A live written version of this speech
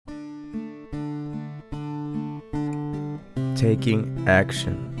taking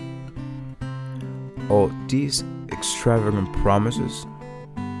action. All these extravagant promises?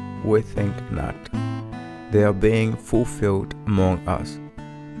 We think not. They are being fulfilled among us,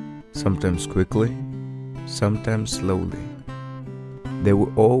 sometimes quickly, sometimes slowly. They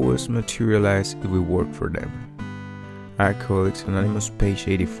will always materialize if we work for them. Alcoholics Anonymous, page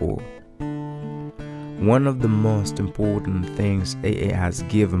 84. One of the most important things AA has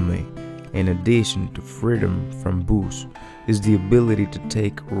given me, in addition to freedom from booze, is the ability to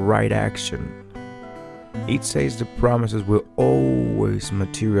take right action. It says the promises will always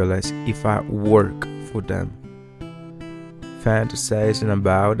materialize if I work for them. Fantasizing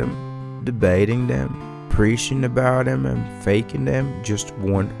about them, debating them, preaching about them, and faking them just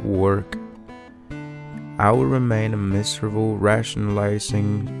won't work. I will remain a miserable,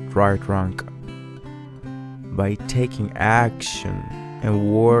 rationalizing dry drunk. By taking action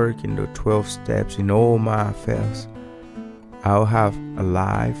and working the 12 steps in all my affairs, I'll have a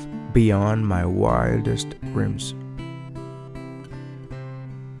life beyond my wildest dreams.